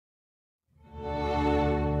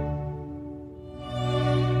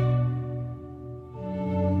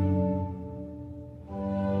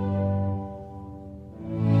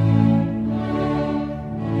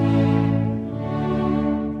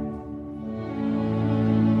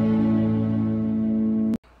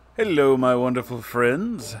Hello, my wonderful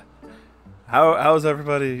friends. How's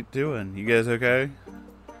everybody doing? You guys okay?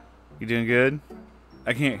 You doing good?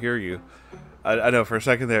 I can't hear you. I know for a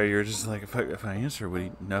second there you were just like, if I answer, would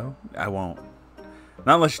you? No, I won't.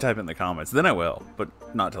 Not unless you type it in the comments. Then I will, but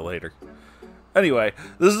not till later. Anyway,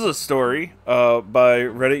 this is a story by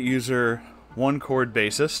Reddit user One Chord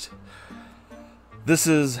Bassist. This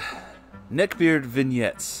is Neckbeard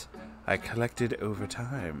Vignettes I collected over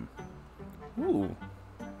time. Ooh.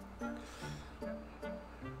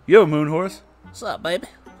 Yo, Moonhorse. What's up, baby?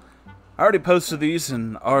 I already posted these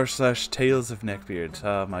in r/Tales of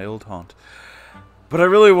Neckbeard, my old haunt. But I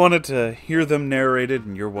really wanted to hear them narrated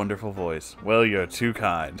in your wonderful voice. Well, you're too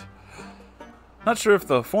kind. Not sure if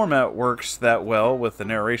the format works that well with the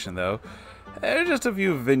narration, though. Just a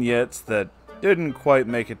few vignettes that didn't quite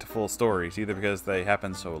make it to full stories, either because they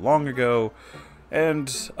happened so long ago,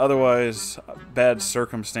 and otherwise bad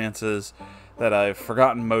circumstances that I've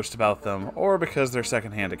forgotten most about them, or because they're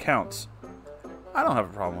secondhand accounts. I don't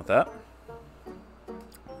have a problem with that.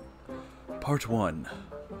 Part 1.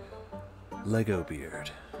 Lego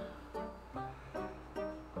Beard.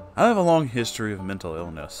 I have a long history of mental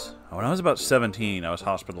illness. When I was about 17, I was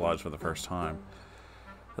hospitalized for the first time.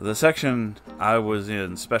 The section I was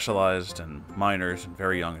in specialized in minors and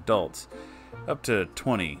very young adults, up to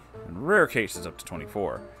 20, in rare cases up to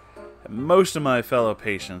 24. Most of my fellow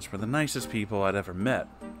patients were the nicest people I'd ever met.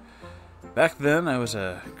 Back then, I was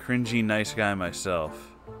a cringy nice guy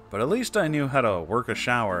myself, but at least I knew how to work a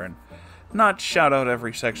shower and not shout out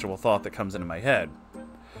every sexual thought that comes into my head.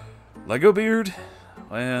 Lego Beard?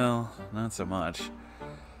 Well, not so much.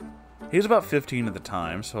 He was about 15 at the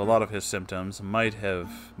time, so a lot of his symptoms might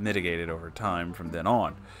have mitigated over time from then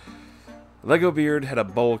on. Lego Beard had a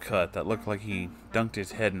bowl cut that looked like he dunked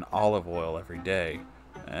his head in olive oil every day,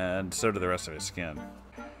 and so did the rest of his skin.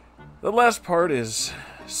 The last part is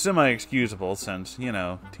semi-excusable since, you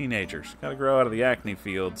know, teenagers gotta grow out of the acne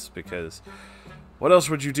fields, because what else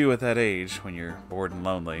would you do at that age when you're bored and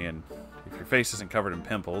lonely, and if your face isn't covered in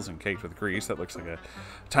pimples and caked with grease that looks like a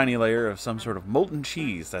tiny layer of some sort of molten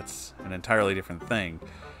cheese, that's an entirely different thing.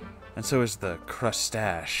 And so is the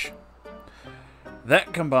crustache.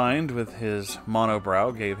 That combined with his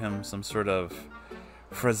monobrow gave him some sort of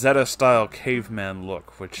Frazetta-style caveman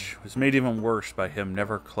look, which was made even worse by him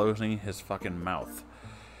never closing his fucking mouth.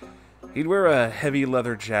 He'd wear a heavy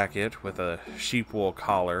leather jacket with a sheep wool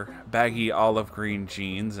collar, baggy olive green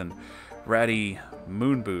jeans, and ratty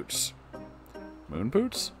moon boots. Moon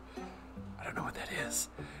boots? I don't know what that is.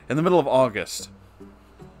 In the middle of August,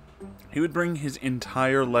 he would bring his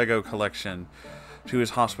entire Lego collection to his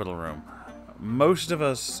hospital room. Most of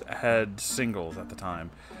us had singles at the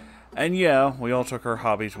time. And yeah, we all took our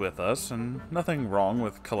hobbies with us, and nothing wrong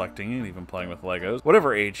with collecting and even playing with Legos,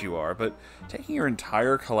 whatever age you are, but taking your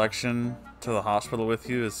entire collection to the hospital with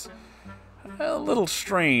you is a little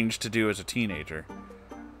strange to do as a teenager.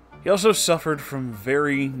 He also suffered from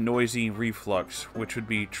very noisy reflux, which would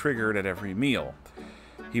be triggered at every meal.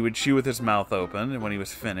 He would chew with his mouth open, and when he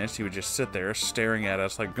was finished, he would just sit there staring at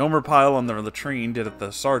us like Gomer Pyle on the latrine did at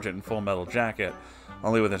the sergeant in Full Metal Jacket,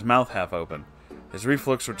 only with his mouth half open. His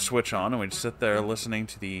reflux would switch on, and we'd sit there listening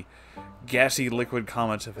to the gassy liquid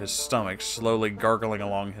comments of his stomach slowly gargling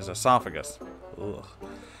along his esophagus. Ugh.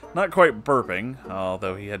 Not quite burping,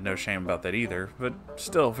 although he had no shame about that either, but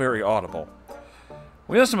still very audible.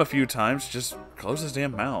 We asked him a few times, just close his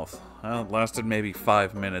damn mouth. Well, it lasted maybe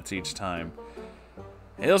 5 minutes each time.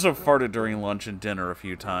 He also farted during lunch and dinner a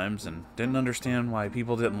few times, and didn't understand why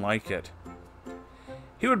people didn't like it.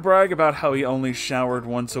 He would brag about how he only showered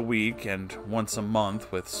once a week and once a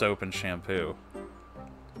month with soap and shampoo.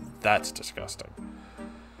 That's disgusting.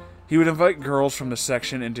 He would invite girls from the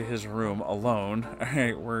section into his room alone.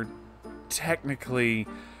 We're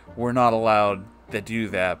not allowed to do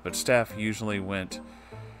that, but staff usually went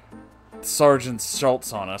Sergeant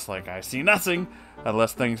Schultz on us like, I see nothing,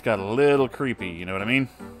 unless things got a little creepy, you know what I mean?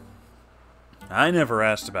 I never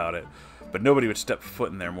asked about it, but nobody would step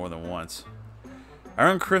foot in there more than once.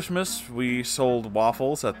 Around Christmas, we sold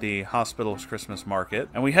waffles at the hospital's Christmas market,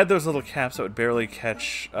 and we had those little caps that would barely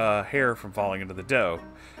catch hair from falling into the dough.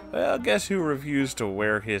 Well, guess who refused to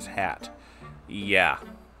wear his hat? Yeah.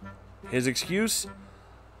 His excuse?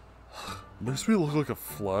 Makes me look like a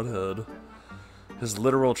flathead. His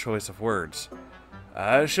literal choice of words.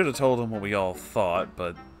 I should have told him what we all thought,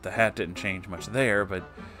 but the hat didn't change much there, but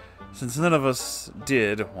since none of us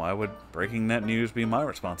did, why would breaking that news be my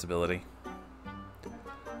responsibility?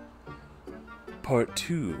 Part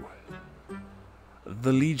 2.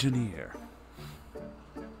 The Legionnaire.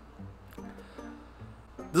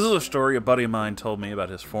 This is a story a buddy of mine told me about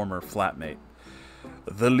his former flatmate.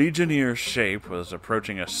 The Legionnaire's shape was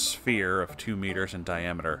approaching a sphere of 2 meters in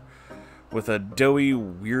diameter, with a doughy,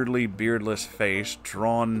 weirdly beardless face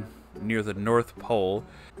drawn near the North Pole,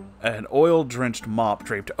 an oil-drenched mop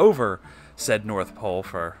draped over said North Pole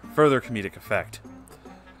for further comedic effect.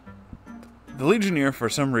 The Legionnaire, for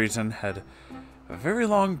some reason, had a very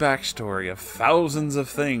long backstory of thousands of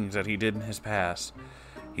things that he did in his past.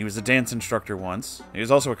 He was a dance instructor once. He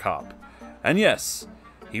was also a cop. And yes,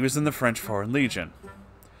 he was in the French Foreign Legion.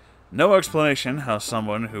 No explanation how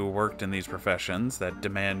someone who worked in these professions that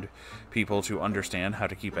demand people to understand how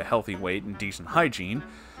to keep a healthy weight and decent hygiene,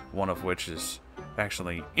 one of which is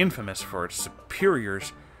actually infamous for its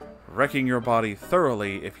superiors wrecking your body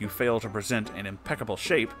thoroughly if you fail to present in impeccable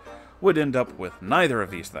shape, would end up with neither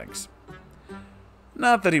of these things.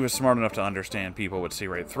 Not that he was smart enough to understand people would see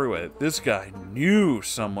right through it. This guy knew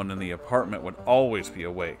someone in the apartment would always be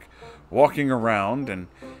awake, walking around, and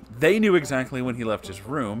they knew exactly when he left his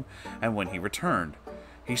room and when he returned.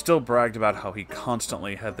 He still bragged about how he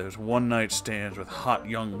constantly had those one-night stands with hot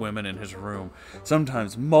young women in his room,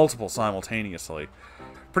 sometimes multiple simultaneously.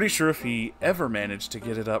 Pretty sure if he ever managed to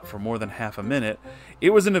get it up for more than half a minute,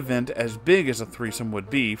 it was an event as big as a threesome would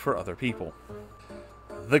be for other people.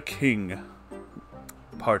 The King.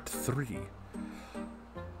 Part 3.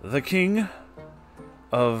 The King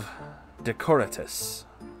of Decoratus.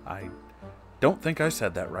 I don't think I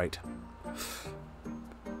said that right.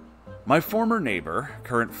 My former neighbor,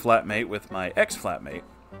 current flatmate with my ex-flatmate.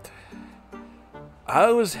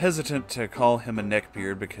 I was hesitant to call him a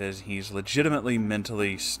neckbeard because he's legitimately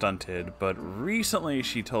mentally stunted, but recently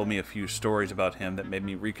she told me a few stories about him that made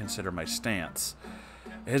me reconsider my stance.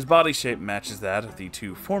 His body shape matches that of the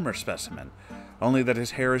two former specimen, only that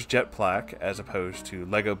his hair is jet black as opposed to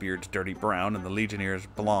Lego Beard's dirty brown and the Legionnaire's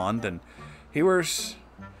blonde, and he wears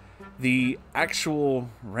the actual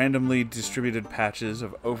randomly distributed patches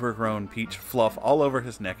of overgrown peach fluff all over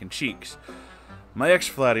his neck and cheeks. My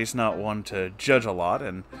ex-flattie's not one to judge a lot,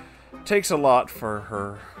 and it takes a lot for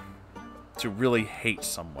her to really hate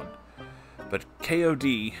someone. But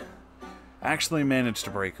KOD actually managed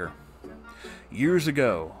to break her. Years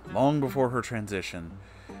ago, long before her transition,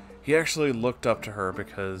 he actually looked up to her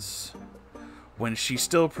because when she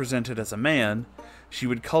still presented as a man, she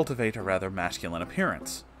would cultivate a rather masculine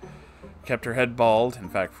appearance. Kept her head bald. In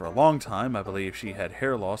fact, for a long time, I believe she had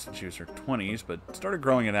hair loss when she was in her 20s, but started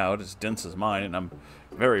growing it out as dense as mine, and I'm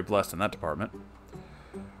very blessed in that department.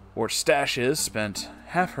 Wore stashes, spent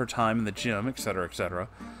half her time in the gym, etc., etc.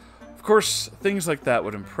 Of course, things like that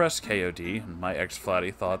would impress KOD, and my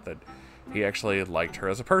ex-flattie thought that he actually liked her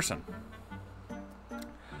as a person.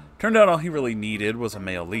 Turned out all he really needed was a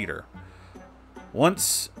male leader.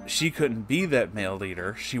 Once she couldn't be that male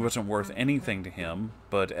leader, she wasn't worth anything to him,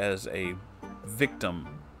 but as a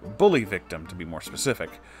victim, bully victim to be more specific.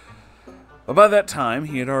 But by that time,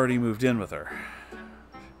 he had already moved in with her.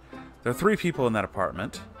 There are 3 people in that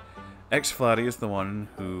apartment. Ex-Flattie is the one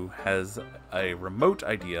who has a remote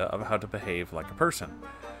idea of how to behave like a person.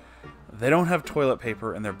 They don't have toilet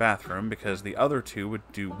paper in their bathroom because the other 2 would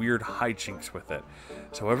do weird hijinks with it.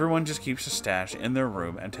 So everyone just keeps a stash in their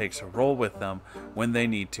room and takes a roll with them when they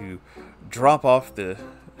need to drop off the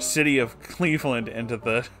city of Cleveland into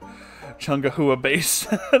the Chungahua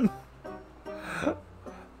Basin.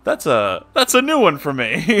 That's a new one for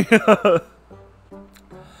me.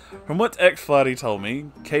 From what ex-Flattie told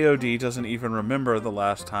me, KOD doesn't even remember the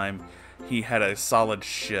last time he had a solid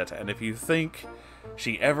shit, and if you think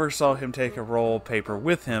she ever saw him take a roll of paper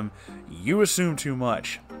with him, you assume too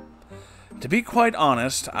much. To be quite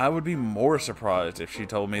honest, I would be more surprised if she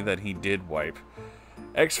told me that he did wipe.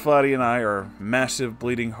 Ex-Flattie and I are massive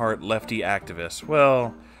bleeding heart lefty activists.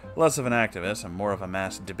 Well, less of an activist and more of a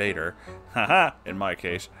mass debater. Haha, in my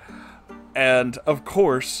case. And, of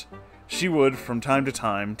course, she would, from time to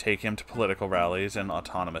time, take him to political rallies and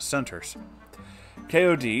autonomous centers.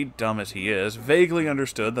 KOD, dumb as he is, vaguely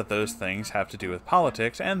understood that those things have to do with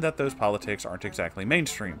politics, and that those politics aren't exactly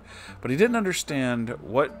mainstream. But he didn't understand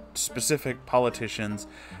what specific politicians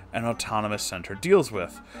an autonomous center deals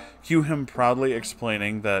with. Cue him proudly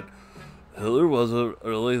explaining that Hitler wasn't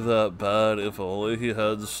really that bad if only he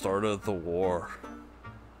had started the war.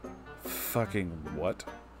 Fucking what?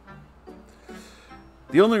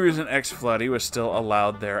 The only reason ex-Flattie was still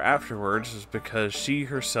allowed there afterwards was because she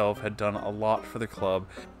herself had done a lot for the club,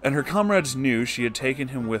 and her comrades knew she had taken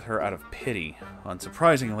him with her out of pity.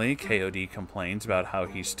 Unsurprisingly, KOD complains about how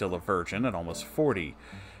he's still a virgin at almost 40.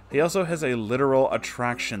 He also has a literal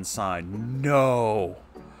attraction sign. No!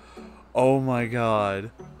 Oh my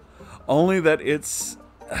god. Only that it's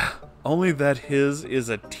only that his is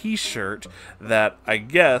a t-shirt that, I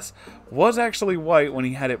guess, was actually white when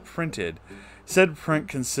he had it printed. Said print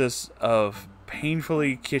consists of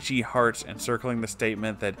painfully kitschy hearts encircling the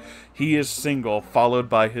statement that he is single, followed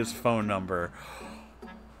by his phone number.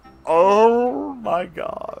 Oh my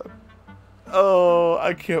god. Oh,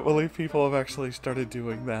 I can't believe people have actually started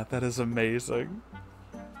doing that. That is amazing.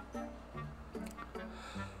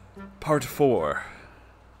 Part 4.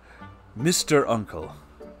 Mr. Uncle.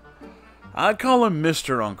 I call him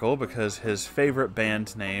Mr. Uncle because his favorite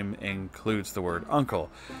band name includes the word uncle.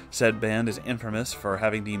 Said band is infamous for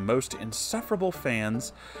having the most insufferable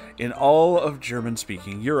fans in all of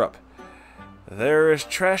German-speaking Europe. They're as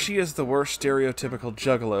trashy as the worst stereotypical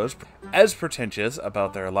juggalos, as pretentious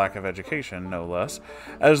about their lack of education, no less,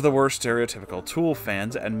 as the worst stereotypical Tool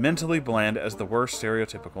fans, and mentally bland as the worst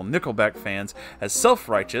stereotypical Nickelback fans, as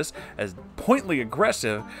self-righteous, as pointedly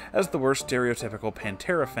aggressive as the worst stereotypical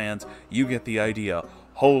Pantera fans. You get the idea.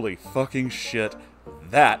 Holy fucking shit,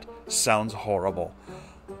 that sounds horrible.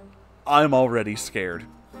 I'm already scared.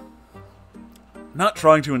 Not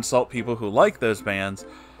trying to insult people who like those bands,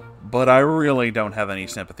 but I really don't have any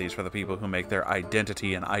sympathies for the people who make their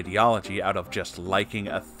identity and ideology out of just liking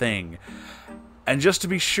a thing. And just to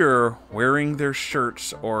be sure, wearing their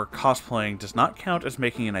shirts or cosplaying does not count as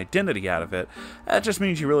making an identity out of it. That just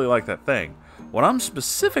means you really like that thing. What I'm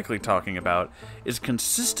specifically talking about is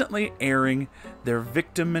consistently airing their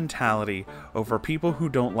victim mentality over people who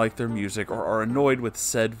don't like their music or are annoyed with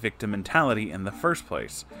said victim mentality in the first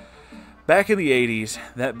place. Back in the 80s,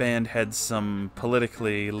 that band had some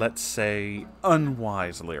politically, let's say,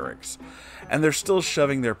 unwise lyrics, and they're still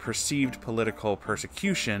shoving their perceived political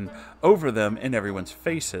persecution over them in everyone's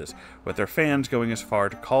faces, with their fans going as far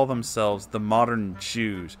to call themselves the modern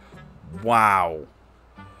Jews. Wow.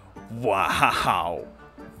 Wow.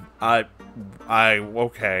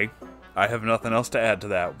 Okay. I have nothing else to add to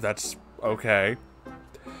that. That's okay.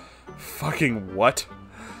 Fucking what?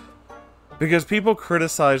 Because people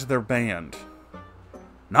criticize their band.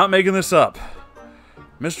 Not making this up.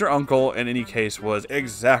 Mr. Uncle, in any case, was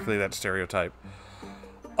exactly that stereotype.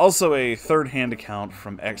 Also a third-hand account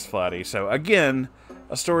from X-Flatty, so again,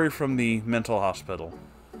 a story from the mental hospital.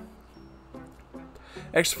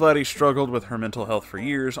 X-Flatty struggled with her mental health for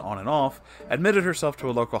years, on and off, admitted herself to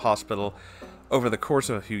a local hospital over the course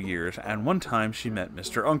of a few years, and one time she met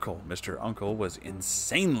Mr. Uncle. Mr. Uncle was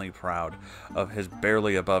insanely proud of his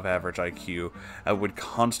barely above average IQ and would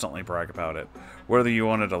constantly brag about it, whether you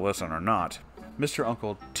wanted to listen or not. Mr.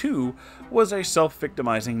 Uncle, too, was a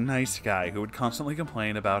self-victimizing nice guy who would constantly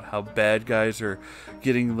complain about how bad guys are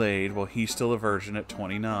getting laid while he's still a virgin at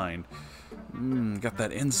 29. Got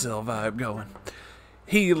that incel vibe going.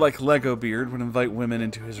 He, like Neckbeard, would invite women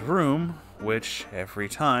into his room, which, every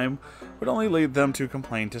time, would only lead them to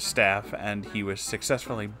complain to staff, and he was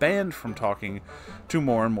successfully banned from talking to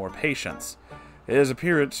more and more patients. His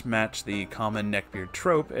appearance matched the common Neckbeard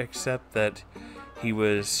trope, except that he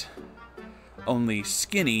was only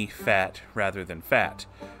skinny fat rather than fat.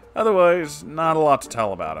 Otherwise, not a lot to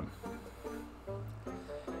tell about him.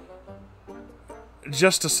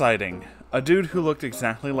 Just a sighting. A dude who looked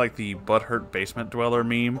exactly like the butthurt basement dweller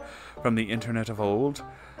meme from the internet of old.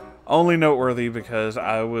 Only noteworthy because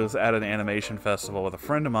I was at an animation festival with a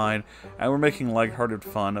friend of mine, and we're making lighthearted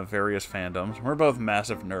fun of various fandoms. We're both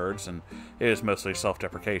massive nerds, and it is mostly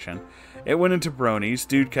self-deprecation. It went into bronies.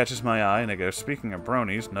 Dude catches my eye, and I go, "Speaking of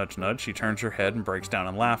bronies," nudge nudge, she turns her head and breaks down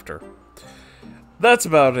in laughter. That's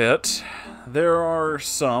about it. There are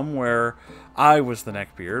some where I was the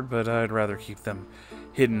Neckbeard, but I'd rather keep them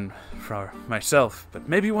hidden for myself. But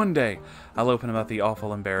maybe one day I'll open about the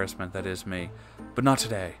awful embarrassment that is me. But not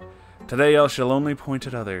today. Today I shall only point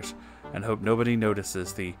at others, and hope nobody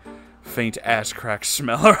notices the faint ass crack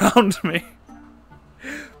smell around me.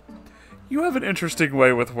 You have an interesting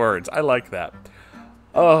way with words. I like that.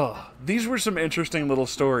 Oh, these were some interesting little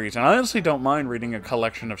stories, and I honestly don't mind reading a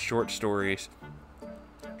collection of short stories.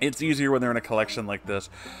 It's easier when they're in a collection like this,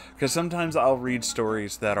 because sometimes I'll read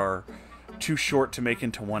stories that are too short to make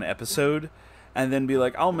into one episode, and then be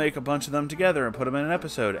like, I'll make a bunch of them together and put them in an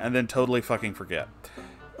episode, and then totally fucking forget.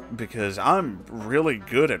 Because I'm really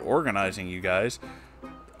good at organizing, you guys.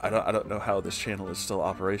 I don't know how this channel is still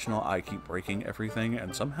operational. I keep breaking everything,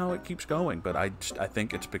 and somehow it keeps going, but I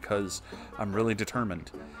think it's because I'm really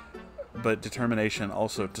determined. But determination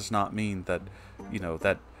also does not mean that, you know,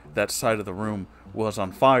 that side of the room was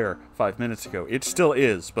on fire 5 minutes ago. It still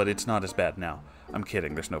is, but it's not as bad now. I'm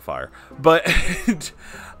kidding, there's no fire. But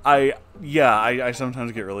I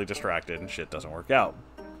sometimes get really distracted and shit doesn't work out.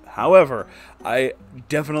 However, I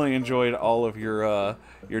definitely enjoyed all of your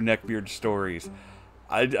Neckbeard stories.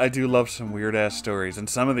 I do love some weird-ass stories, and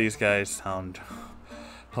some of these guys sound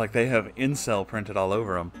like they have incel printed all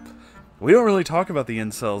over them. We don't really talk about the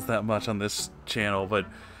incels that much on this channel, but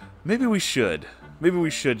maybe we should. Maybe we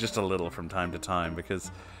should just a little from time to time,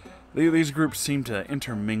 because these groups seem to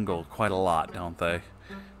intermingle quite a lot, don't they?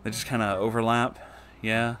 They just kind of overlap.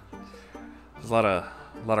 Yeah. There's a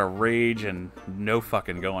lot of rage and no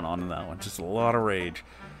fucking going on in that one. Just a lot of rage.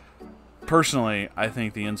 Personally, I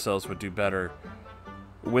think the incels would do better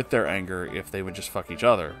with their anger if they would just fuck each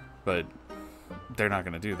other, but they're not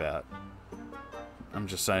going to do that. I'm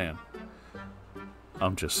just saying.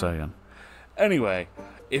 Anyway,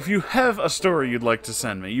 if you have a story you'd like to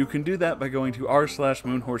send me, you can do that by going to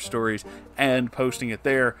r/Moonhorse Stories and posting it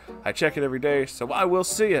there. I check it every day, so I will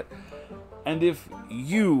see it. And if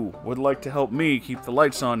you would like to help me keep the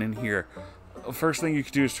lights on in here, the first thing you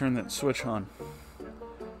could do is turn that switch on.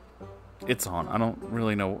 It's on. I don't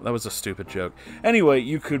really know. That was a stupid joke. Anyway,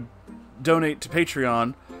 you could donate to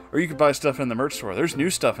Patreon, or you could buy stuff in the merch store. There's new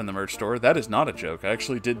stuff in the merch store. That is not a joke. I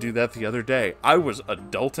actually did do that the other day. I was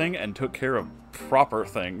adulting and took care of proper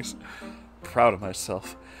things. Proud of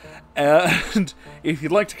myself. And if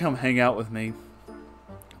you'd like to come hang out with me,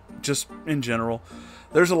 just in general,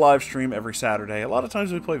 there's a live stream every Saturday. A lot of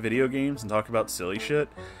times we play video games and talk about silly shit.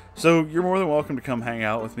 So you're more than welcome to come hang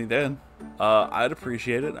out with me then. I'd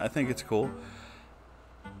appreciate it. I think it's cool.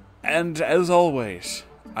 And as always,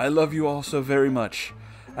 I love you all so very much.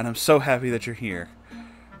 And I'm so happy that you're here.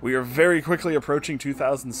 We are very quickly approaching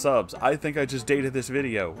 2,000 subs. I think I just dated this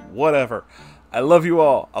video. Whatever. I love you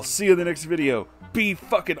all. I'll see you in the next video. Be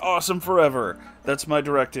fucking awesome forever. That's my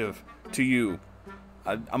directive to you.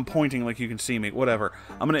 I'm pointing like you can see me. Whatever.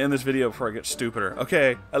 I'm going to end this video before I get stupider.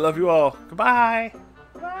 Okay. I love you all. Goodbye.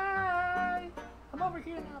 Goodbye. I'm over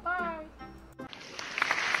here now. Bye.